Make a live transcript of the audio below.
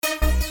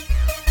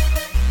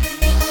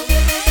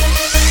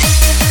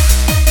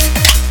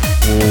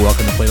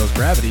Plato's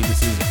Gravity.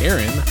 This is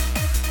Aaron.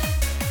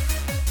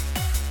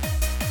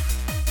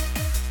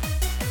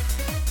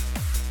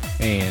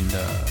 And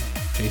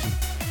Jason.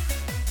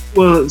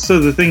 Well, so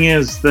the thing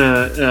is,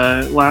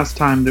 the last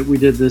time that we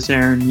did this,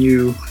 Aaron,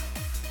 you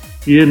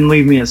didn't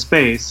leave me a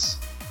space.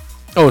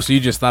 Oh, so you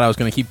just thought I was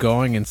going to keep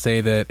going and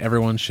say that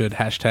everyone should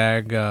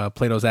hashtag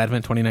Plato's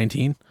Advent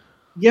 2019?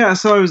 Yeah,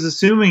 so I was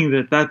assuming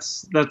that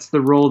that's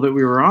the role that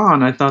we were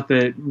on. I thought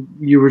that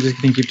you were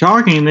just going to keep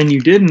talking, and then you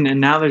didn't,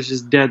 and now there's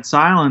just dead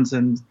silence,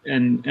 and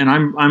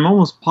I'm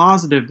almost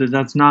positive that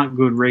that's not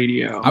good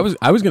radio. I was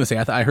going to say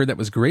I heard that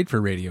was great for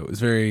radio. It was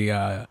very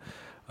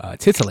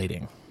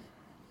titillating.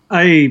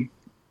 I'm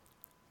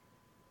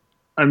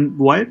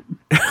what?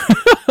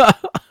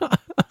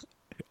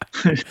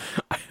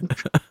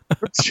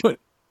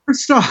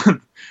 First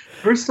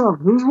off,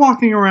 who's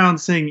walking around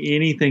saying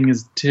anything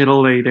is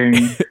titillating?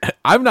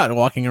 I'm not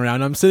walking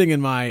around. I'm sitting in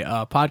my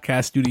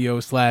podcast studio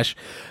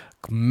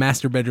 /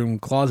 master bedroom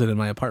closet in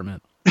my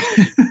apartment.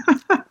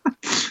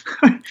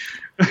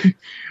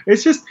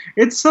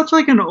 It's such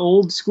like an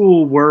old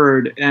school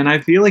word, and I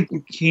feel like you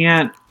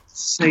can't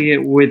say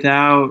it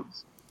without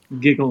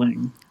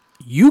giggling.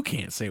 You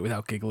can't say it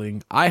without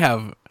giggling. I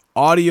have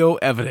audio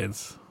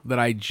evidence that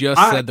I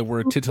just said the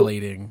word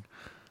titillating.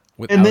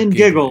 And then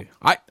giggling.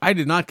 I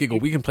did not giggle.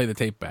 We can play the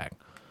tape back.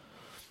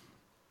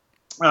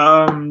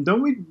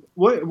 Don't we?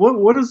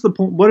 What is the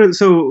point?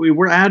 So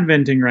we're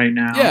adventing right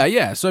now.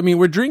 Yeah. So I mean,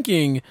 we're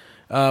drinking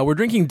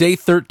day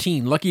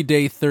 13, lucky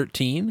day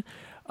 13.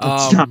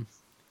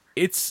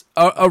 It's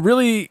a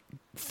really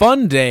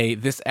fun day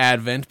this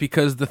Advent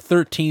because the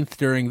 13th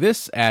during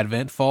this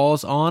Advent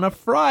falls on a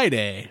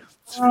Friday.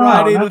 It's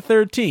Friday the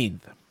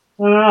 13th.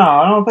 No,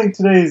 I don't think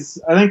today's.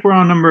 I think we're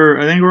on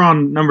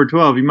number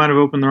 12. You might have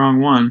opened the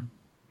wrong one.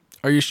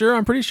 Are you sure?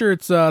 I'm pretty sure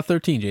it's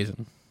 13,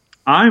 Jason.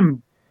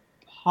 I'm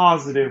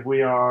positive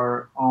we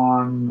are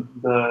on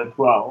the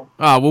 12.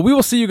 Well, we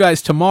will see you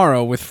guys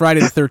tomorrow with Friday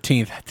the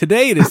 13th.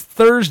 Today it is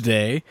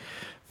Thursday.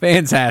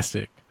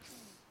 Fantastic.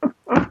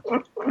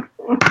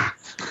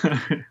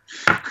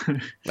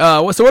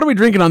 So what are we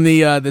drinking on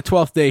the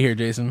 12th day here,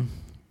 Jason?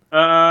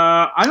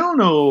 I don't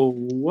know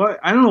what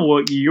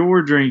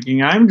you're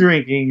drinking. I'm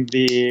drinking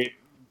the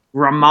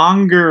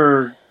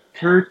Graminger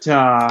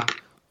Kirta.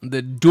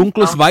 The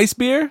Dunkels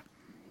Weissbier?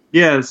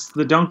 Yes,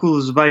 the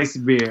Dunkels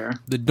Weissbier.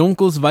 The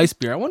Dunkels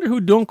Weissbier. I wonder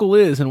who Dunkel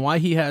is and why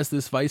he has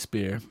this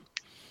Weissbier.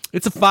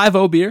 It's a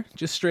 5-0 beer,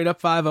 just straight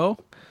up 5-0.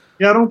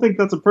 Yeah, I don't think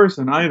that's a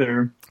person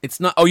either.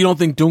 It's not. Oh, you don't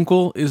think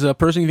Dunkel is a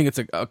person? You think it's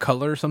a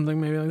color or something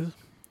maybe like this?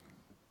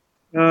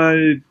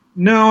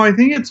 No, I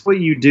think it's what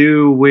you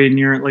do when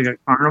you're at like a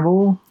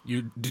carnival.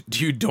 Do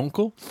you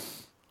Dunkel?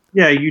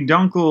 Yeah, you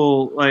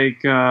Dunkel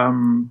like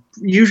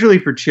usually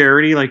for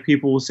charity. Like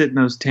people will sit in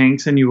those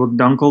tanks and you will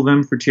Dunkel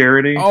them for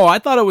charity. Oh, I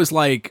thought it was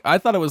like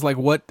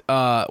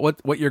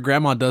what your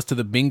grandma does to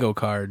the bingo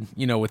card.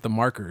 You know, with the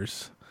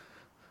markers.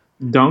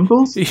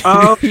 Dunkels?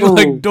 You're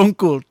like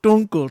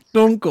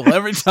Dunkel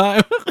every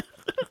time.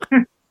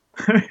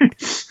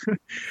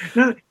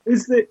 No,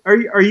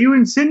 are you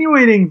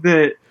insinuating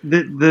that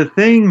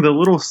the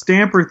little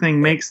stamper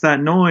thing makes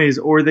that noise,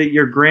 or that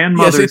your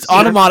grandmother? Yes,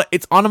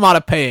 it's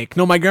onomatopoeic.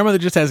 No, my grandmother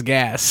just has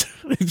gas.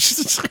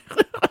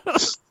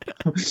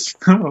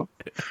 Oh,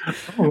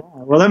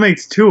 well, that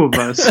makes two of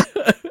us.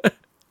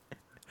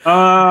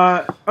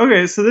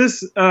 Okay, so this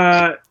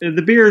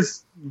the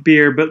beer's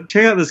beer, but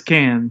check out this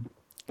can.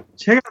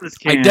 Check out this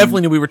can. I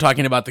definitely knew we were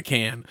talking about the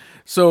can.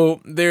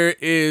 So there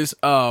is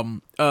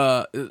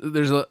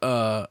there's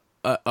a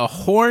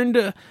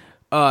horned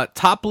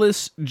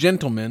topless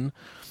gentleman.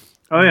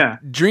 Oh yeah,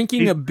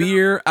 drinking a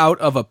beer out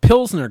of a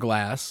Pilsner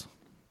glass,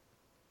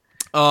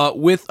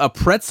 with a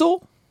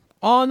pretzel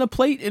on the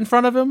plate in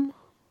front of him.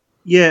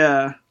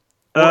 Yeah,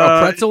 or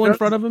a pretzel in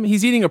front of him.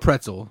 He's eating a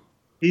pretzel.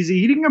 He's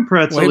eating a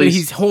pretzel. Well,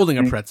 he's holding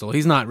a pretzel.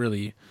 He's not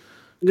really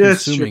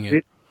consuming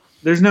it.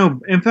 There's no,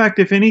 in fact,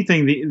 if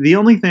anything, the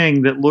only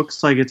thing that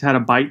looks like it's had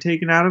a bite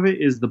taken out of it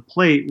is the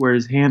plate where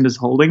his hand is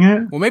holding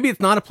it. Well, maybe it's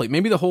not a plate.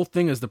 Maybe the whole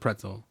thing is the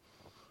pretzel.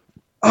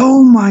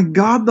 Oh my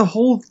God, the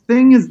whole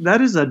thing is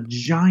a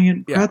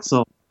giant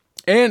pretzel.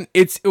 Yeah.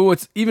 And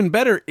what's even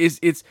better is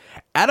it's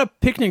at a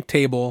picnic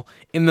table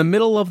in the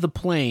middle of the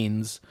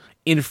plains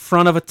in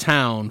front of a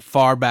town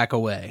far back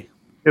away.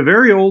 A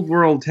very old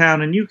world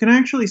town, and you can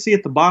actually see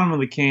at the bottom of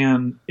the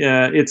can,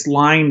 it's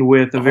lined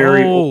with a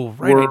very old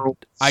world.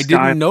 I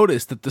didn't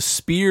notice that the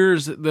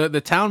spears,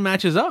 the town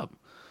matches up.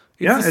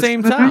 It's the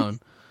same town.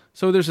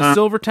 So there's a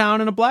silver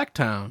town and a black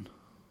town.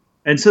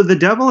 And so the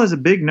devil has a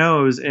big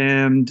nose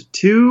and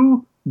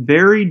two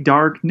very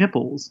dark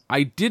nipples.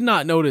 I did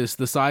not notice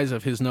the size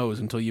of his nose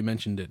until you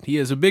mentioned it. He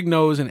has a big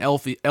nose and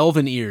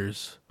elven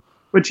ears.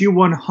 But you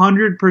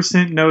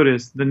 100%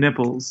 noticed the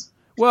nipples.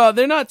 Well,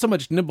 they're not so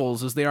much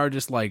nipples as they are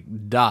just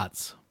like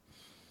dots.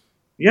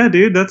 Yeah,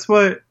 dude, that's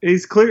what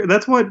is clear.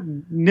 That's what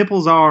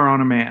nipples are on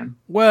a man.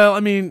 Well, I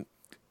mean,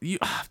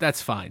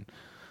 that's fine.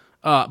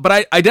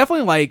 But I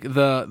definitely like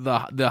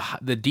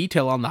the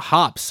detail on the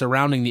hops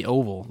surrounding the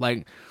oval.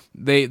 Like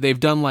they've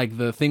done like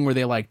the thing where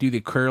they like do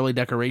the curly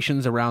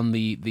decorations around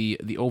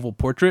the oval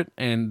portrait,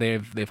 and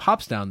they've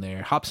hops down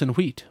there, hops and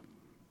wheat.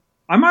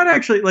 I might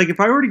actually, like, if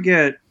I were to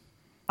get,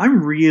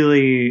 I'm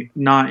really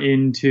not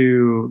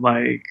into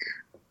like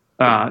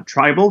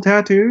tribal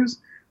tattoos,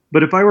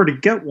 but if I were to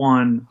get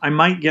one, I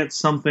might get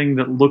something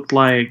that looked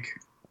like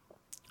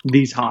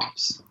these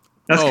hops.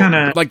 That's kind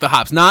of like the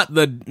hops, not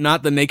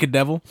the naked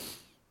devil.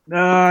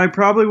 I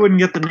probably wouldn't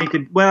get the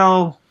naked.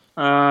 Well,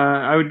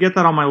 I would get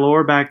that on my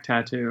lower back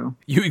tattoo.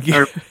 You would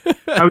get.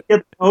 I would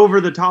get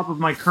over the top of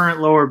my current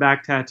lower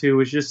back tattoo,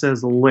 which just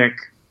says "lick."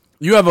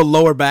 You have a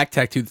lower back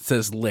tattoo that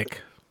says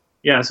 "lick."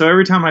 Yeah, so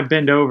every time I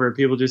bend over,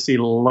 people just see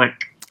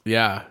 "lick."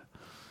 Yeah,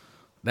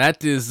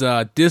 that is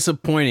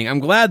disappointing. I'm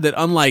glad that,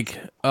 unlike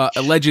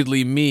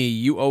allegedly me,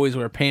 you always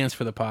wear pants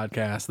for the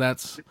podcast.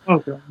 That's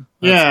okay.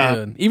 Yeah.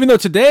 Good. Even though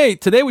today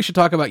we should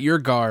talk about your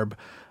garb.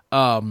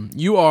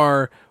 You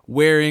are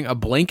wearing a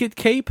blanket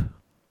cape.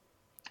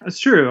 That's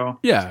true.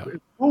 Yeah,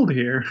 it's cold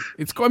here.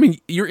 I mean,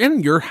 you're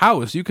in your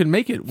house. You can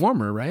make it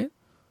warmer, right?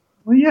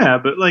 Well, yeah,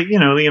 but like,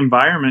 the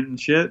environment and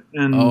shit,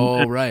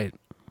 and right,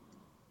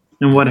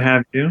 and what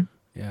have you.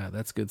 Yeah,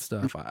 that's good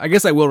stuff. I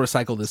guess I will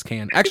recycle this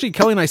can. Actually,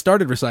 Kelly and I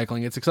started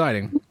recycling. It's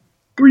exciting.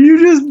 Were you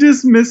just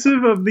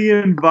dismissive of the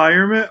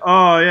environment?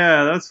 Oh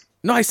yeah, that's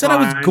no. I said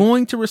fine. I was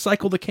going to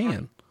recycle the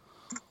can.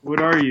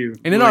 What are you?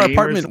 And in our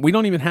apartment, we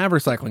don't even have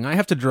recycling. I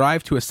have to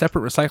drive to a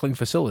separate recycling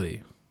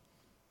facility.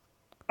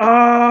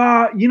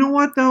 You know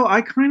what though? I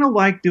kind of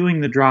like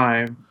doing the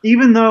drive,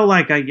 even though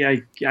like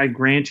I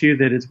grant you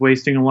that it's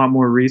wasting a lot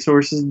more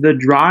resources. The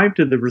drive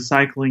to the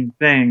recycling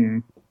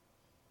thing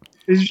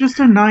is just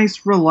a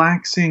nice,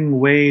 relaxing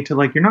way to,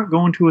 like, you're not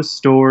going to a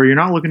store, you're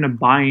not looking to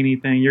buy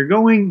anything.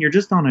 You're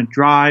just on a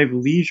drive,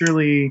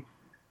 leisurely.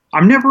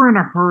 I'm never in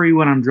a hurry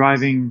when I'm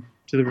driving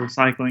to the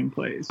recycling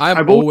place.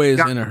 I'm always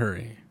in a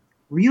hurry.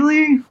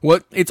 Really?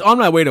 What? It's on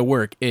my way to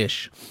work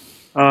ish.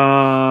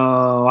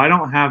 I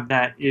don't have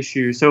that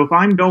issue. So if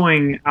I'm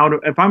going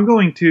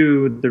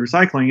to the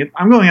recycling,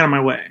 I'm going out of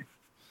my way.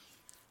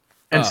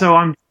 And so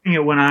I'm doing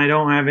it when I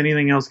don't have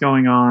anything else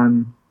going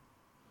on.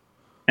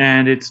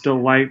 And it's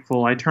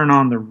delightful. I turn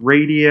on the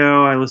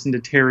radio. I listen to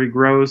Terry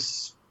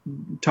Gross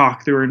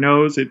talk through her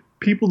nose at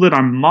people that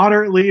I'm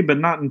moderately but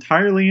not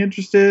entirely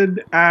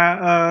interested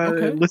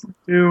listening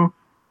to.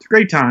 It's a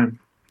great time.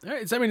 All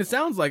right, it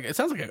sounds like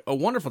a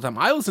wonderful time.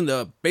 I listen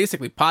to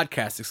basically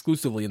podcasts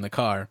exclusively in the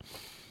car.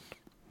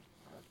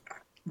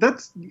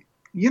 That's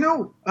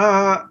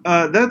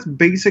that's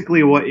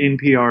basically what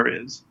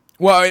NPR is.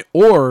 Well,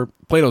 or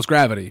Plato's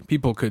Gravity.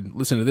 People could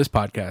listen to this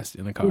podcast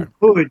in the car.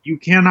 You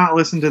cannot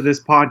listen to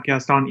this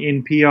podcast on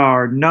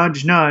NPR.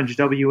 Nudge, nudge,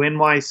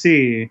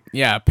 WNYC.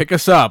 Yeah, pick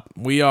us up.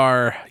 We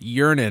are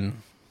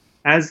yearning.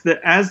 As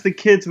the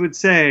kids would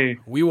say.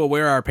 We will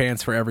wear our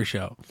pants for every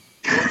show.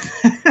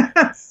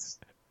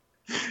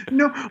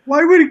 No,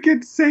 why would a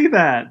kid say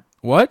that?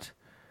 What?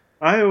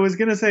 I was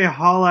going to say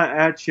holla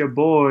at ya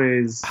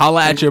boys.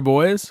 Holla at ya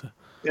boys?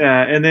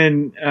 Yeah, and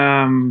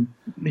then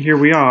here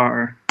we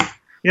are.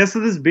 Yeah,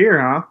 so this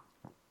beer, huh?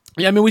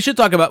 Yeah, I mean, we should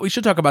talk about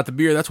the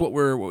beer. That's what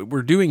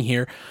we're doing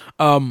here.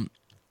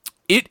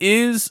 It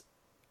is.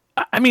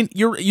 I mean,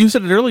 you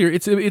said it earlier.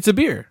 It's a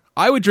beer.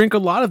 I would drink a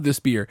lot of this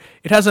beer.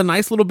 It has a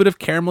nice little bit of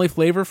caramelly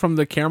flavor from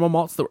the caramel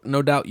malts that were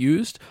no doubt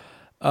used.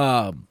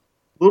 A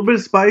little bit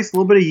of spice, a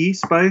little bit of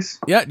yeast spice.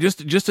 Yeah,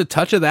 just a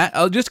touch of that.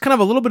 Just kind of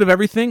a little bit of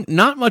everything.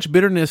 Not much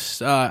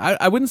bitterness.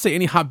 I wouldn't say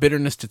any hot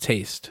bitterness to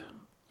taste.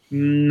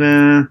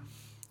 Nah.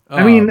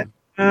 I mean.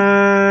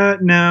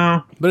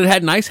 No. But it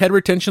had nice head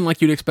retention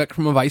like you'd expect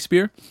from a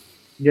Weissbier.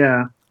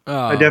 Yeah.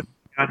 I definitely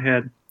got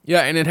head.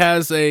 Yeah, and it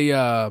has a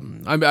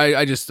I'm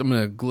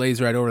gonna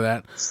glaze right over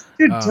that. It's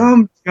a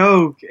dumb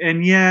joke,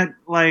 and yet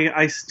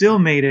I still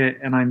made it,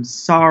 and I'm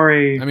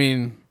sorry. I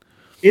mean,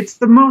 it's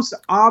the most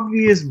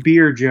obvious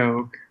beer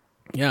joke.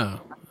 Yeah.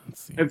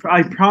 If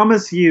I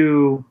promise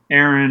you,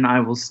 Aaron, I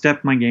will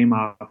step my game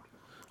up.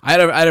 I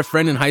had a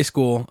friend in high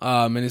school,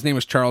 and his name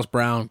was Charles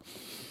Brown.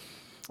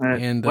 His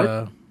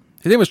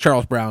name was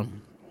Charles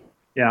Brown.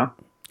 Yeah.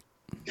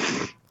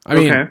 I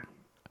mean, okay.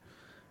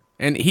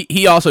 And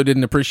he also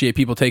didn't appreciate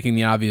people taking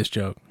the obvious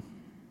joke.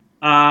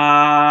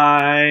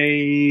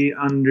 I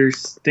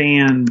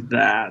understand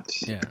that.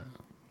 Yeah.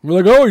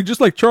 We're like, oh, you're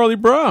just like Charlie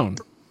Brown.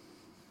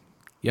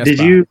 Yes.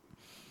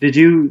 Did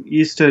you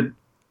used to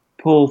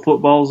pull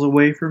footballs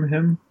away from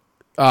him?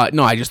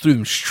 No, I just threw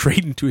them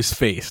straight into his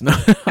face. No,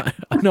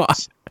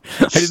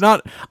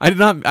 I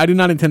did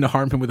not intend to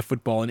harm him with a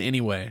football in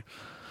any way.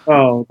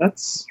 Oh,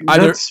 that's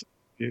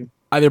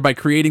either by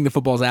creating the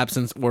football's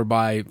absence or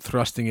by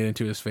thrusting it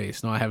into his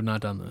face. No, I have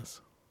not done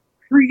this.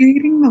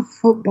 Creating the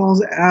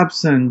football's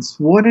absence.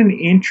 What an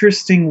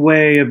interesting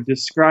way of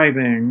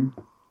describing.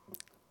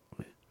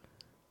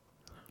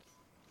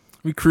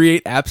 We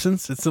create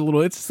absence. It's a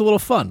little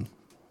fun.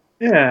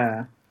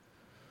 Yeah.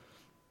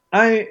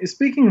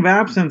 Speaking of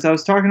absence, I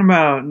was talking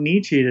about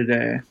Nietzsche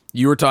today.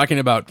 You were talking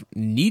about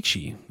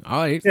Nietzsche.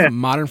 All right, yeah.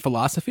 Modern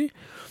philosophy.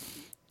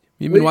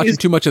 You've been watching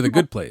too much of The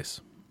Good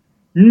Place.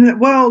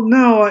 Well,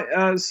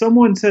 no.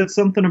 Someone said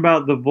something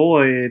about the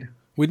void.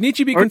 Would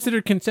Nietzsche be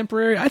considered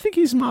contemporary? I think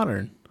he's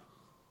modern.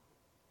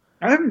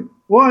 I don't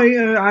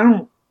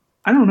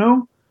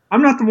know.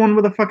 I'm not the one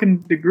with a fucking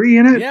degree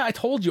in it. Yeah, I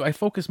told you I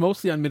focus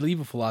mostly on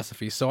medieval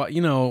philosophy. So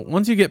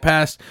once you get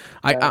past,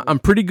 I'm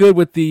pretty good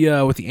with the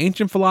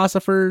ancient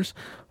philosophers,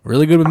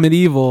 really good with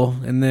medieval,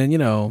 and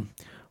then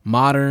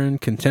modern,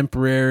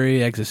 contemporary,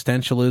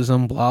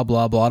 existentialism, blah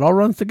blah blah. It all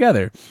runs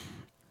together.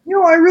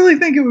 I really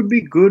think it would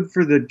be good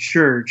for the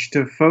church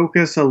to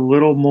focus a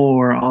little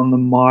more on the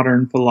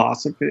modern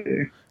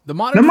philosophy. The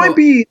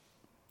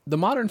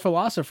modern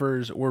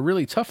philosophers were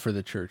really tough for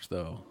the church,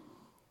 though.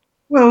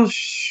 Well,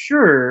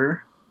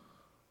 sure.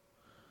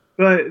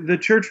 But the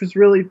church was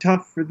really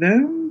tough for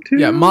them too.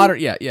 Yeah, modern.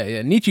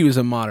 Yeah. Nietzsche was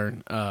a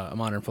modern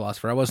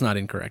philosopher. I was not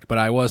incorrect, but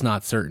I was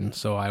not certain,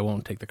 so I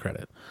won't take the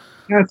credit.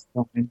 That's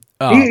fine.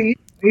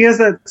 He has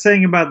that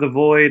saying about the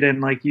void,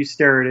 and like you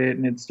stare at it,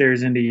 and it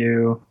stares into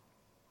you.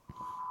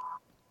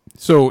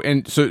 So,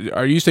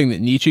 are you saying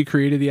that Nietzsche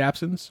created the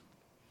absence?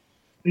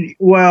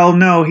 Well,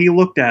 no, he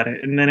looked at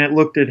it, and then it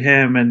looked at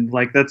him, and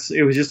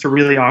it was just a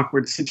really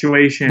awkward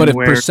situation. But if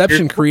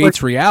perception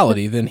creates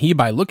reality, then he,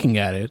 by looking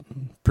at it,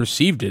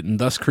 perceived it and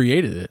thus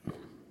created it.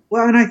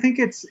 Well, and I think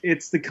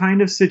it's the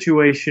kind of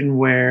situation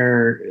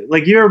where,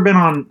 like, you ever been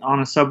on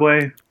a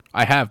subway?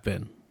 I have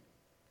been.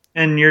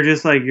 And you're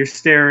just you're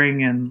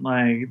staring, and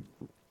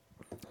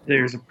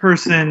there's a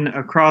person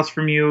across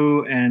from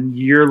you, and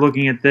you're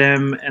looking at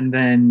them, and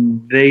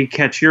then they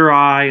catch your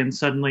eye, and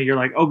suddenly you're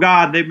like, oh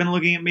God, they've been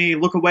looking at me,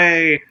 look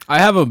away. I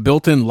have a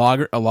built-in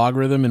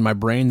logarithm in my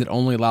brain that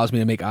only allows me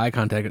to make eye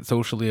contact at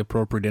socially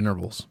appropriate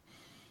intervals.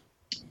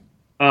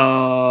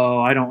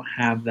 Oh, I don't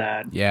have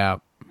that. Yeah.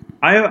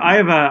 I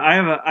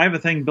have a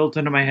thing built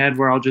into my head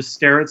where I'll just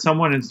stare at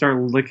someone and start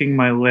licking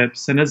my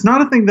lips, and it's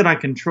not a thing that I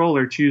control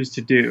or choose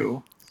to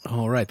do.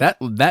 Oh, right.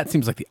 That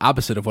seems like the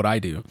opposite of what I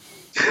do.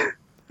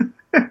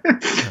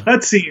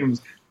 That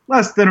seems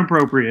less than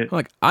appropriate.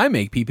 Like, I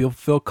make people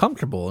feel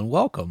comfortable and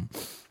welcome.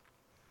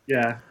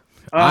 Yeah.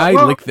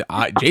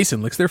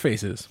 Jason licks their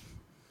faces.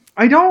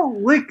 I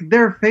don't lick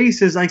their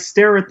faces. I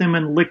stare at them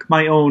and lick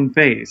my own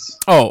face.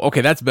 Oh,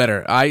 okay, that's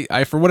better.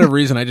 I for whatever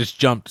reason, I just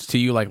jumped to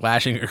you like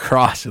lashing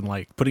across and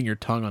like putting your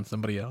tongue on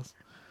somebody else.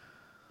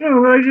 No,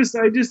 but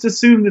I just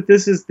assume that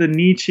this is the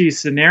Nietzsche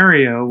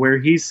scenario where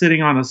he's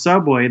sitting on a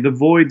subway, the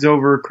void's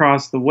over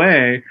across the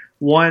way.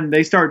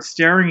 They start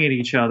staring at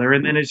each other,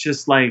 and then it's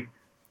just like,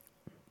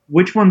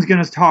 which one's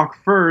going to talk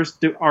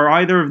first? Are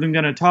either of them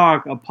going to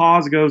talk? A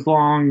pause goes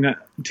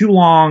too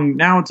long.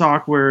 Now it's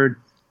awkward.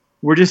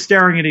 We're just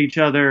staring at each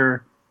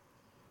other,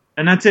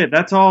 and that's it.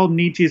 That's all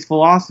Nietzsche's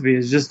philosophy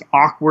is, just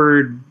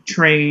awkward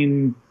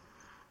train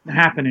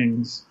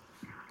happenings.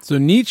 So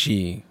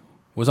Nietzsche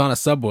was on a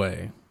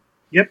subway.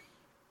 Yep.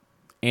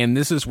 And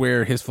this is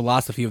where his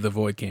philosophy of the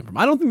void came from.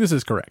 I don't think this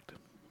is correct.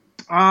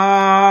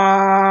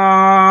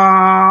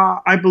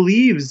 I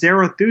believe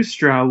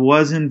Zarathustra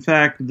was in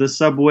fact the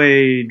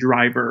subway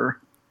driver.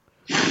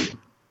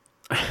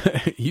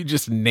 You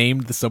just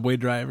named the subway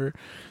driver?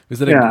 Is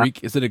it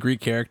a Greek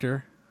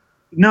character?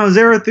 No,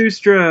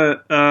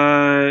 Zarathustra,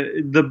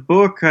 the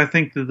book I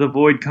think that the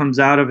void comes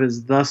out of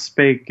is Thus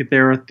Spake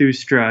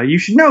Zarathustra. You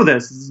should know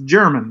this. It's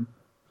German.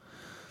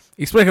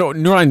 Ich spreche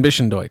nur ein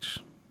bisschen Deutsch.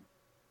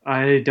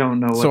 I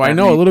don't know what So I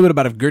know a little bit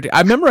about Goethe.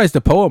 I memorized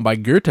a poem by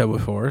Goethe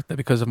before,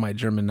 because of my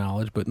German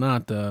knowledge, but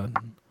not...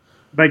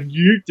 By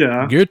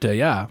Goethe? Goethe,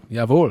 ja.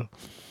 Jawohl.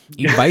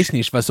 Ich weiß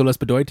nicht, was soll das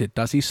bedeutet,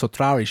 dass ich so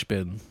traurig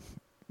bin.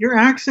 Your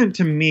accent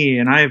to me,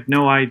 and I have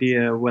no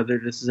idea whether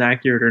this is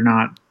accurate or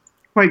not,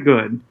 quite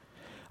good.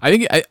 I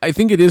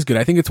think it is good.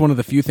 I think it's one of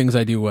the few things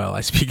I do well.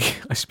 I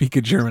speak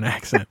a German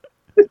accent.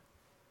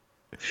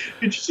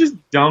 Did you just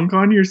dunk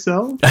on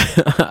yourself?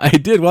 I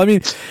did. Well, I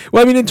mean,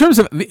 in terms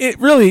of it,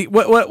 really,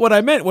 what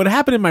I meant, what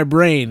happened in my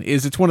brain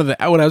is it's one of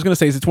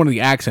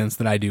the accents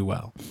that I do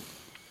well.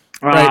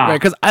 Right.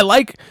 Because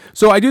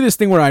I do this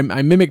thing where I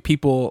mimic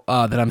people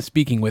that I'm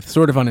speaking with,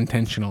 sort of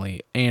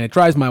unintentionally, and it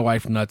drives my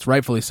wife nuts,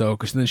 rightfully so,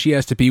 because then she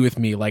has to be with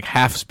me like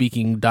half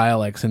speaking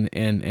dialects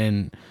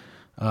and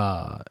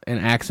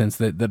accents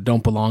that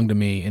don't belong to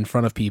me in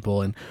front of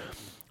people. And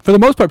for the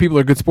most part, people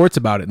are good sports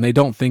about it, and they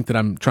don't think that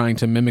I'm trying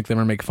to mimic them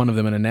or make fun of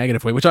them in a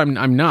negative way, which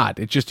I'm not.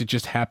 It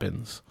just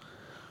happens.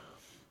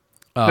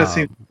 But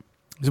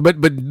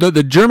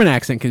the German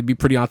accent can be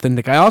pretty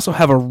authentic. I also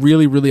have a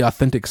really, really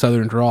authentic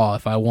Southern drawl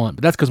if I want,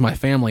 but that's because my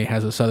family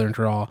has a Southern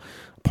drawl,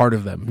 part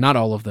of them, not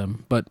all of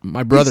them, but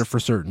my brother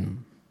for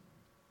certain.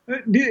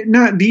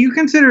 Do you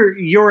consider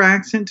your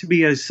accent to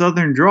be a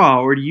Southern drawl,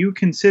 or do you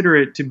consider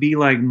it to be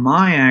like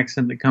my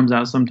accent that comes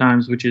out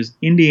sometimes, which is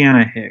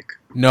Indiana hick?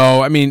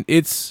 No, I mean,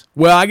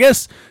 I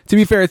guess, to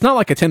be fair, it's not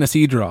like a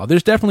Tennessee drawl.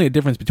 There's definitely a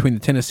difference between the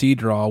Tennessee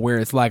drawl, where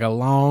it's like a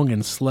long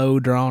and slow,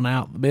 drawn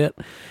out bit,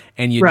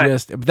 and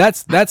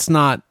that's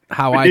not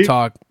how I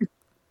talk.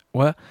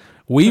 What?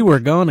 We were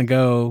going to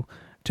go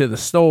to the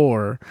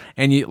store,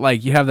 and you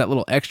have that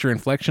little extra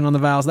inflection on the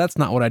vowels. That's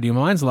not what I do.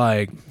 Mine's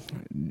like,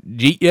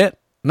 jeet yet?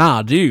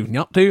 Nah, dude.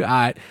 Yup, too. All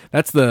right.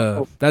 That's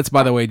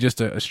by the way,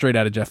 just a straight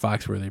out of Jeff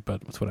Foxworthy,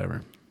 but it's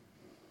whatever.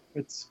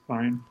 It's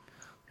fine.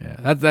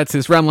 Yeah, that's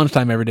it's around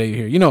lunchtime every day you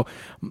hear. You know,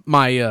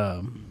 my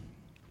and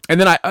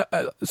then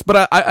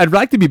I'd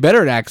like to be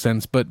better at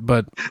accents, but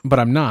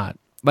I'm not.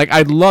 Like,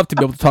 I'd love to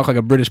be able to talk like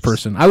a British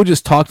person. I would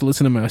just talk to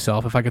listen to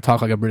myself if I could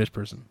talk like a British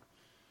person.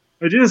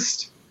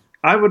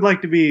 I would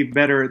like to be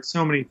better at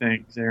so many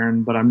things,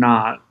 Aaron, but I'm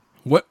not.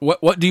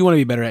 What do you want to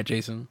be better at,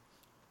 Jason?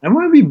 I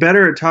want to be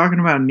better at talking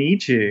about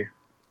Nietzsche.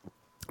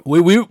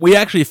 We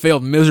actually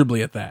failed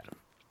miserably at that.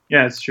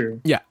 Yeah, it's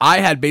true. Yeah, I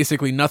had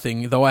basically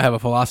nothing, though I have a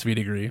philosophy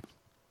degree.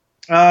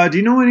 Do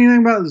you know anything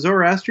about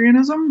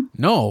Zoroastrianism?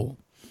 No.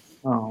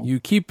 Oh.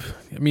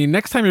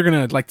 Next time you're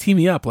going to like tee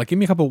me up, like give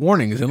me a couple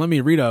warnings and let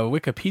me read a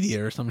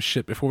Wikipedia or some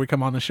shit before we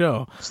come on the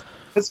show.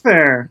 That's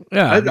fair.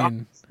 Yeah,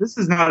 this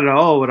is not at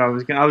all what I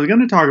was going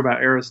to talk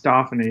about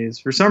Aristophanes.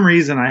 For some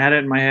reason, I had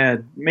it in my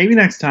head. Maybe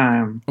next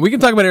time. We can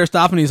talk about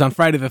Aristophanes on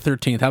Friday the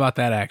 13th. How about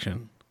that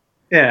action?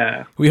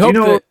 Yeah. We hope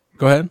that...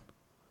 Go ahead.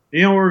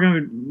 You know what we're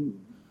going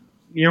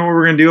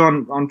to do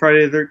on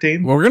Friday the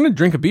 13th? Well, we're going to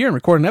drink a beer and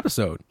record an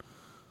episode.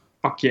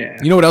 Fuck yeah.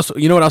 You know what else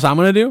I'm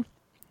going to do?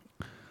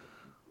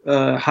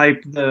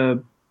 Hype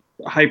the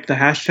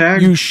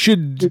hashtag. You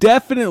should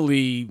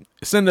definitely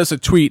send us a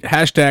tweet,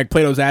 hashtag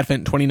Plato's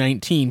Advent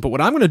 2019. But what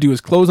I'm going to do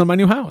is close on my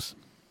new house.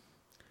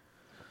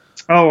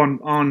 Oh,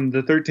 on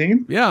the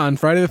 13th? Yeah, on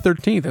Friday the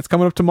 13th. That's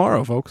coming up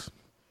tomorrow, folks.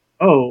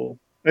 Oh,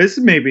 this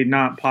is maybe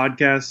not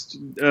podcast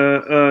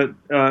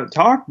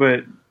talk,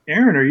 but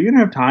Aaron, are you going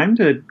to have time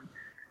to do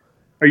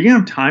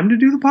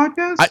the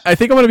podcast? I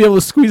think I'm going to be able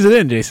to squeeze it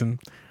in, Jason.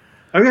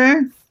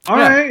 Okay. All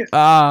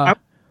right.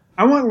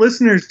 I want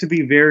listeners to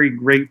be very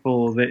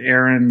grateful that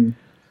Aaron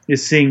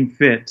is seeing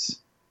fit.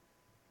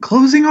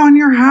 Closing on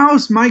your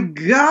house, my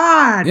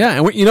God! Yeah,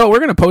 and we're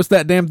going to post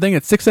that damn thing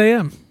at 6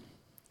 a.m.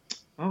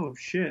 Oh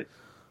shit!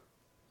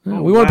 Yeah,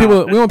 we want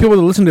people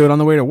to listen to it on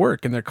the way to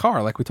work in their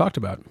car, like we talked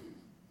about.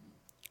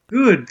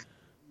 Good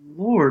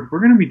Lord, we're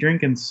going to be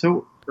drinking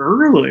so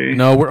early.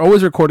 No, we're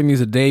always recording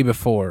these a day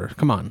before.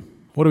 Come on,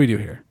 what do we do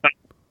here?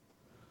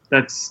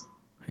 That's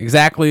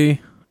exactly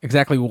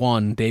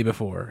one day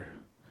before.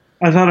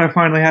 I thought I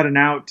finally had an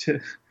out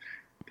to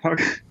talk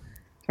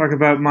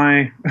about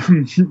my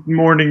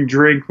morning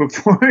drink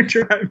before I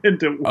drive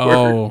into work.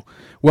 Oh,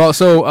 well,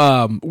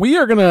 so we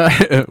are gonna.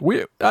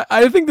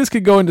 I think this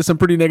could go into some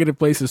pretty negative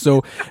places.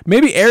 So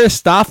maybe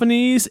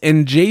Aristophanes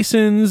and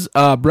Jason's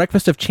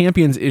Breakfast of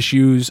Champions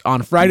issues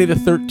on Friday the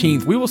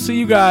 13th. We will see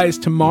you guys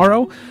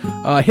tomorrow.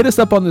 Hit us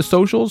up on the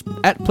socials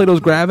at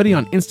Plato's Gravity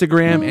on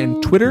Instagram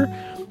and Twitter.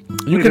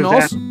 You can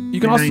also.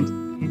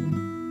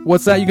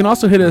 What's that? You can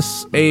also hit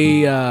us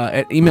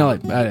at email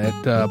at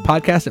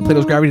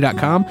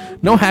podcast@platosgravity.com.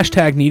 No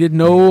hashtag needed.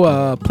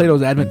 No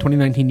Plato's Advent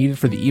 2019 needed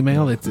for the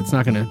email. It's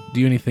not going to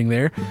do anything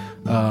there.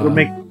 It'll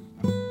make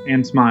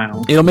and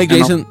smile. It'll make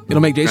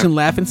Jason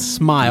laugh and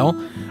smile.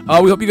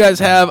 We hope you guys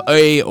have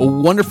a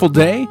wonderful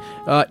day.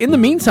 In the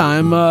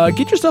meantime,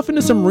 get yourself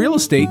into some real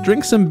estate,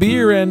 drink some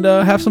beer, and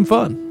have some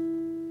fun.